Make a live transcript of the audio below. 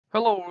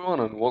Hello everyone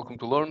and welcome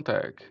to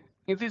learntech.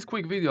 In this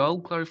quick video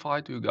I'll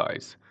clarify to you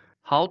guys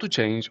how to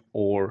change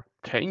or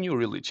can you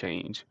really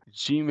change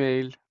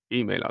Gmail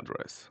email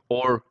address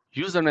or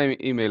username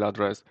email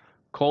address,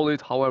 call it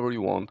however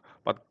you want,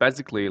 but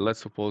basically let's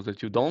suppose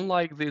that you don't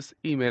like this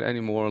email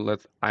anymore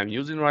that I'm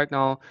using right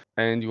now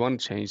and you want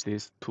to change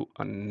this to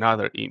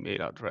another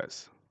email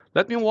address.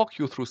 Let me walk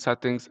you through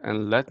settings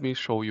and let me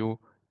show you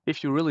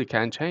if you really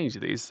can change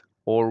this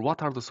or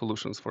what are the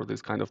solutions for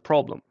this kind of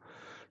problem.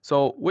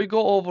 So we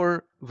go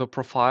over the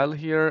profile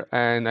here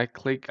and I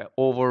click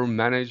over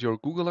manage your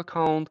Google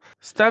account.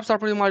 Steps are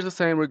pretty much the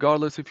same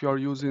regardless if you are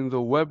using the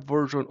web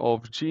version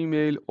of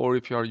Gmail or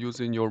if you are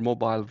using your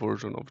mobile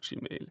version of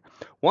Gmail.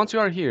 Once you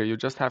are here, you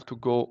just have to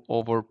go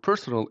over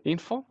personal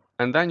info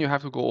and then you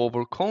have to go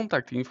over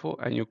contact info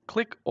and you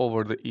click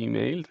over the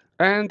email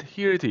and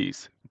here it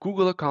is,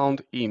 Google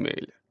account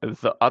email.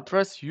 The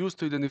address used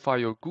to identify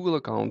your Google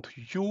account,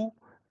 you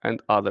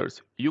and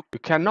others. You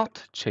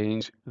cannot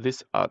change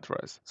this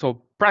address.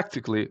 So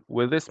practically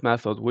with this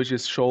method, which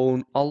is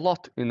shown a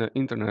lot in the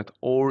internet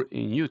or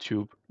in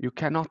YouTube, you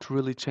cannot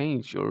really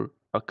change your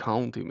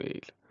account email.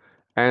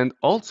 And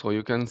also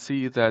you can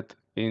see that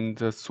in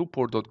the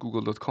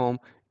support.google.com,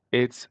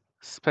 it's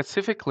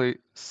specifically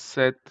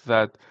said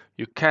that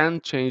you can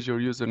change your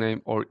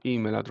username or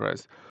email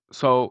address.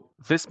 So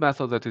this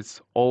method that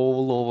is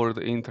all over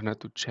the internet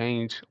to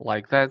change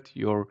like that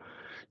your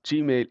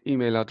Gmail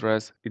email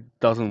address, it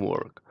doesn't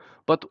work.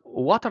 But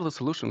what are the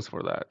solutions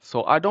for that?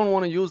 So I don't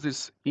want to use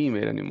this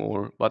email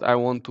anymore, but I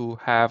want to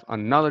have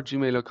another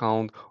Gmail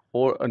account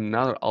or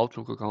another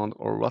Outlook account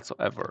or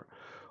whatsoever.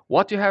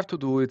 What you have to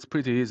do, it's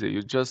pretty easy.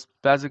 You just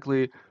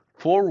basically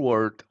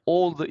forward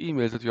all the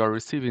emails that you are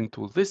receiving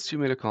to this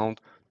Gmail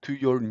account to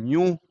your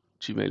new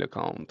Gmail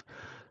account.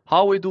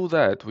 How we do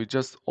that? We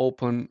just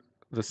open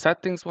the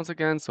settings once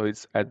again. So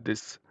it's at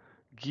this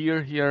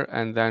gear here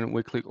and then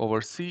we click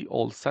over see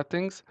all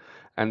settings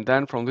and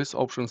then from these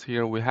options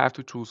here we have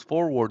to choose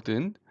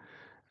forwarding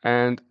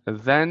and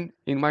then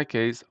in my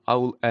case I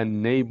will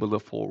enable the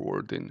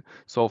forwarding.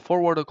 So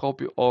forward a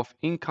copy of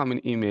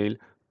incoming email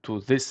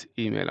to this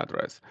email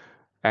address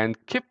and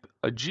keep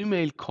a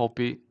Gmail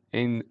copy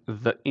in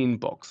the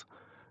inbox.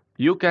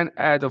 You can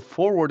add a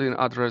forwarding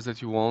address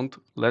that you want.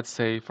 Let's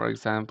say for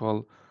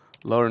example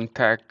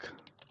learntech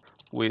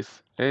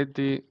with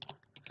Eddie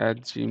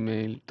at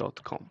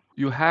gmail.com.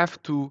 You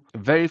have to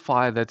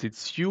verify that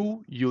it's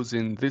you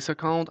using this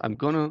account. I'm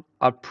gonna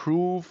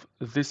approve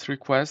this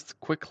request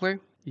quickly.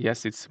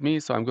 Yes, it's me,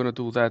 so I'm gonna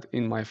do that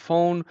in my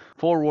phone,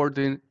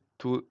 forwarding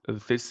to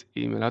this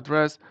email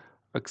address,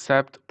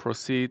 accept,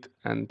 proceed,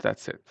 and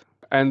that's it.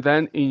 And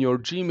then in your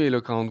Gmail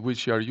account,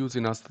 which you are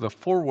using as the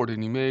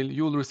forwarding email,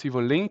 you will receive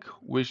a link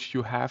which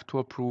you have to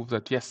approve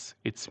that yes,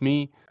 it's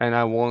me and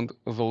I want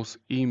those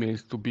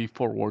emails to be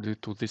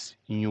forwarded to this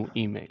new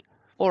email.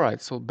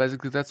 Alright, so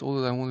basically that's all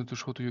that I wanted to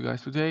show to you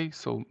guys today.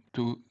 So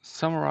to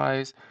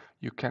summarize,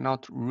 you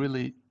cannot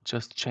really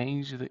just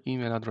change the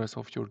email address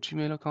of your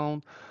Gmail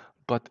account,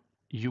 but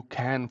you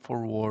can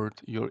forward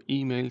your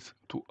emails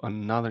to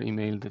another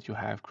email that you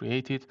have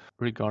created,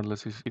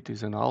 regardless if it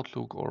is an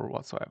Outlook or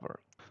whatsoever.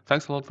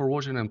 Thanks a lot for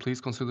watching and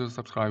please consider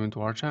subscribing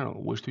to our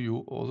channel. Wish to you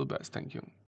all the best. Thank you.